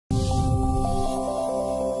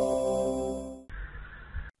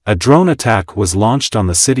A drone attack was launched on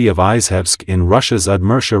the city of Izhevsk in Russia's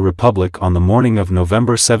Udmurt Republic on the morning of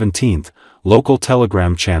November 17, local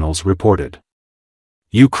Telegram channels reported.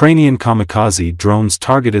 Ukrainian kamikaze drones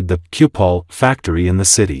targeted the Kupol factory in the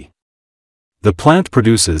city. The plant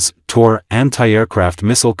produces Tor anti-aircraft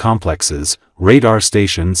missile complexes, radar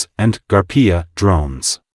stations, and Garpia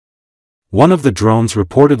drones. One of the drones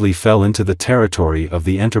reportedly fell into the territory of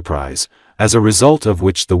the enterprise, as a result of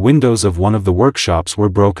which the windows of one of the workshops were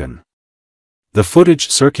broken. The footage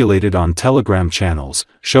circulated on Telegram channels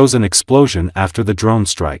shows an explosion after the drone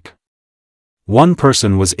strike. One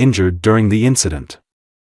person was injured during the incident.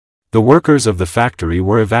 The workers of the factory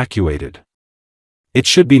were evacuated. It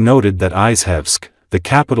should be noted that Izhevsk, the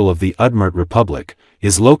capital of the Udmurt Republic,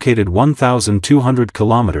 is located 1,200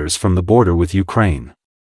 kilometers from the border with Ukraine.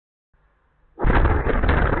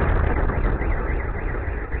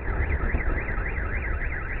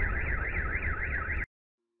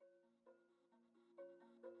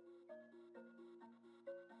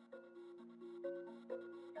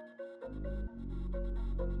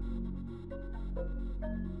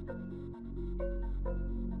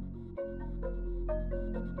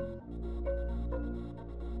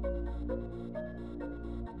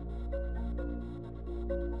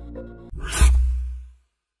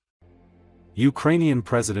 Ukrainian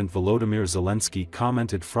President Volodymyr Zelensky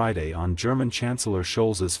commented Friday on German Chancellor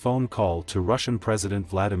Scholz's phone call to Russian President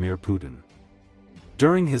Vladimir Putin.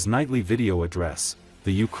 During his nightly video address,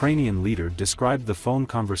 the Ukrainian leader described the phone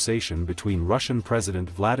conversation between Russian President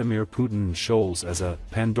Vladimir Putin and Scholz as a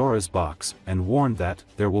Pandora's box and warned that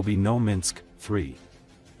there will be no Minsk III.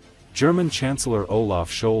 German Chancellor Olaf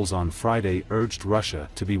Scholz on Friday urged Russia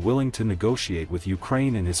to be willing to negotiate with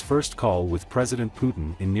Ukraine in his first call with President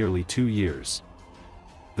Putin in nearly 2 years.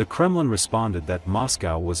 The Kremlin responded that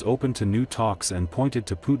Moscow was open to new talks and pointed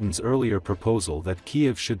to Putin's earlier proposal that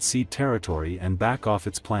Kiev should cede territory and back off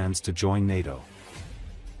its plans to join NATO.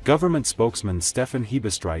 Government spokesman Stefan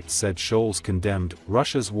Hebestreit said Scholz condemned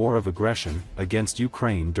Russia's war of aggression against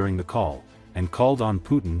Ukraine during the call, and called on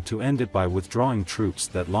Putin to end it by withdrawing troops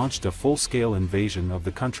that launched a full-scale invasion of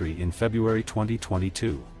the country in February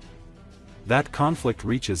 2022. That conflict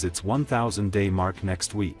reaches its 1,000-day mark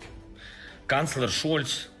next week. Канцлер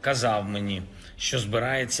Шольц казав мені, що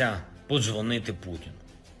збирається подзвонити Путіну.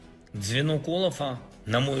 Дзвінок Олафа,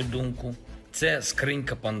 на мою думку, це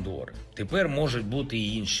скринька Пандори. Тепер можуть бути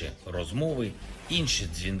і інші розмови, інші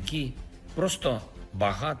дзвінки, просто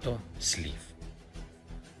багато слів.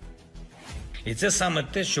 І це саме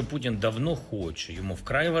те, що Путін давно хоче. Йому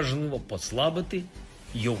вкрай важливо послабити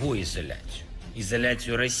його ізоляцію.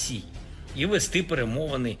 Ізоляцію Росії. І вести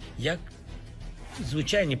перемовини, як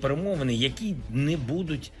звичайні перемовини, які не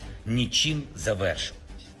будуть нічим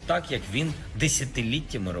завершуватися. Так, як він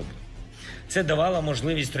десятиліттями робив. Це давало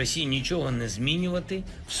можливість Росії нічого не змінювати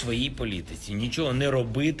в своїй політиці, нічого не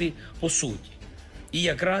робити по суті. І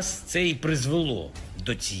якраз це і призвело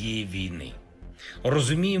до цієї війни.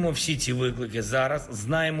 Розуміємо всі ці виклики зараз,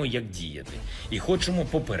 знаємо, як діяти. І хочемо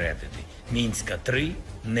попередити, Мінська 3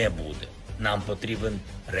 не буде. Нам потрібен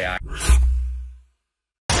реальний.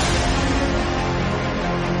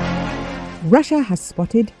 Russia has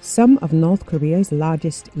spotted some of North Korea's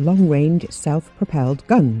largest long-range self-propelled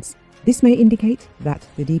guns. This may indicate that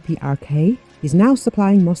the DPRK is now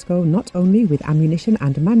supplying Moscow not only with ammunition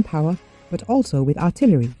and manpower, but also with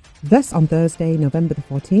artillery. Thus, on Thursday, November the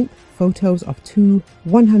 14th, photos of two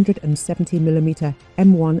 170mm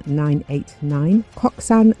M1989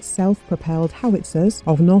 Koksan self-propelled howitzers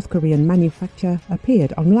of North Korean manufacture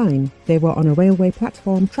appeared online. They were on a railway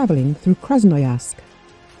platform travelling through Krasnoyarsk.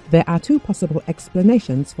 There are two possible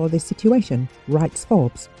explanations for this situation, writes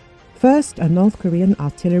Forbes. First, a North Korean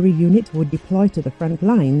artillery unit would deploy to the front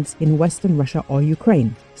lines in western Russia or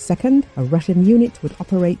Ukraine. Second, a Russian unit would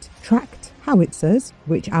operate tracked howitzers,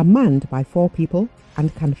 which are manned by 4 people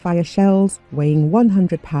and can fire shells weighing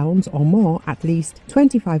 100 pounds or more at least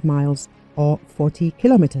 25 miles or 40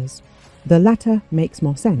 kilometers. The latter makes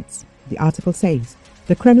more sense. The article says,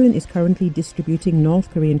 the Kremlin is currently distributing North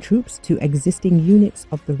Korean troops to existing units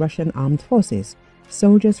of the Russian armed forces.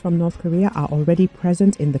 Soldiers from North Korea are already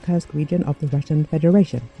present in the Kursk region of the Russian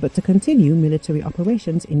Federation. But to continue military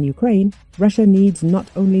operations in Ukraine, Russia needs not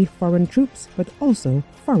only foreign troops, but also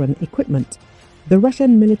foreign equipment. The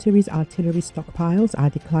Russian military's artillery stockpiles are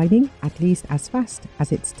declining at least as fast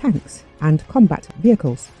as its tanks and combat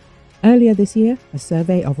vehicles. Earlier this year, a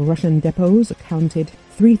survey of Russian depots counted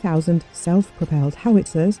 3,000 self-propelled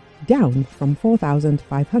howitzers, down from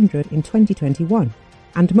 4,500 in 2021.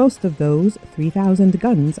 And most of those 3,000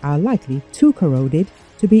 guns are likely too corroded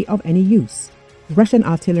to be of any use. Russian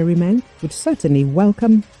artillerymen would certainly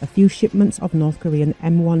welcome a few shipments of North Korean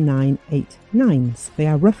M1989s. They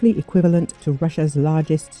are roughly equivalent to Russia's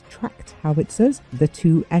largest tracked howitzers, the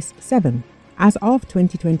 2S7. As of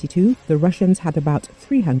 2022, the Russians had about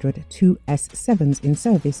 300 2S7s in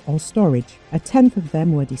service or storage. A tenth of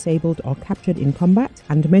them were disabled or captured in combat,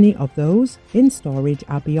 and many of those in storage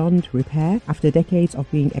are beyond repair after decades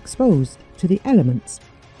of being exposed to the elements.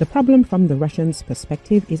 The problem from the Russians'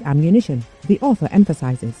 perspective is ammunition, the author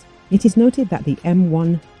emphasizes. It is noted that the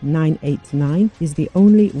M1989 is the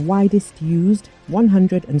only widest used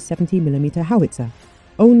 170mm howitzer.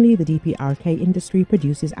 Only the DPRK industry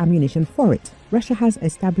produces ammunition for it. Russia has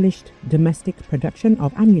established domestic production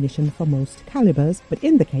of ammunition for most calibers, but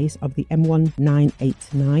in the case of the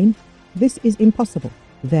M1989, this is impossible.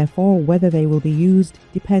 Therefore, whether they will be used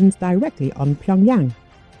depends directly on Pyongyang.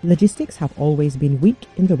 Logistics have always been weak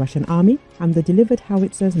in the Russian army, and the delivered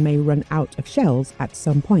howitzers may run out of shells at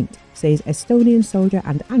some point, says Estonian soldier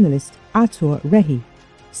and analyst Artur Rehi.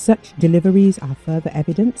 Such deliveries are further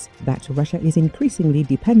evidence that Russia is increasingly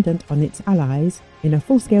dependent on its allies in a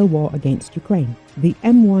full-scale war against Ukraine. The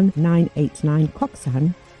M1989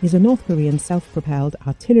 Koksan is a North Korean self-propelled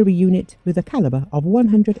artillery unit with a caliber of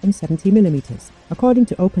 170mm. According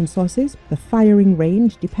to open sources, the firing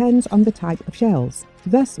range depends on the type of shells.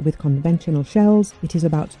 Thus, with conventional shells, it is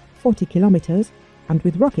about 40 kilometers, and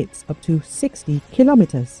with rockets up to 60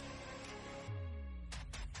 kilometers.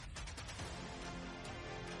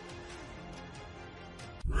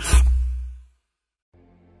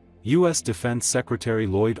 U.S. Defense Secretary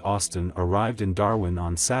Lloyd Austin arrived in Darwin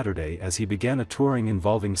on Saturday as he began a touring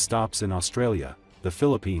involving stops in Australia, the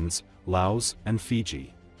Philippines, Laos, and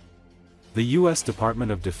Fiji. The U.S.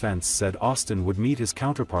 Department of Defense said Austin would meet his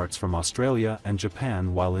counterparts from Australia and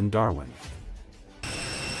Japan while in Darwin.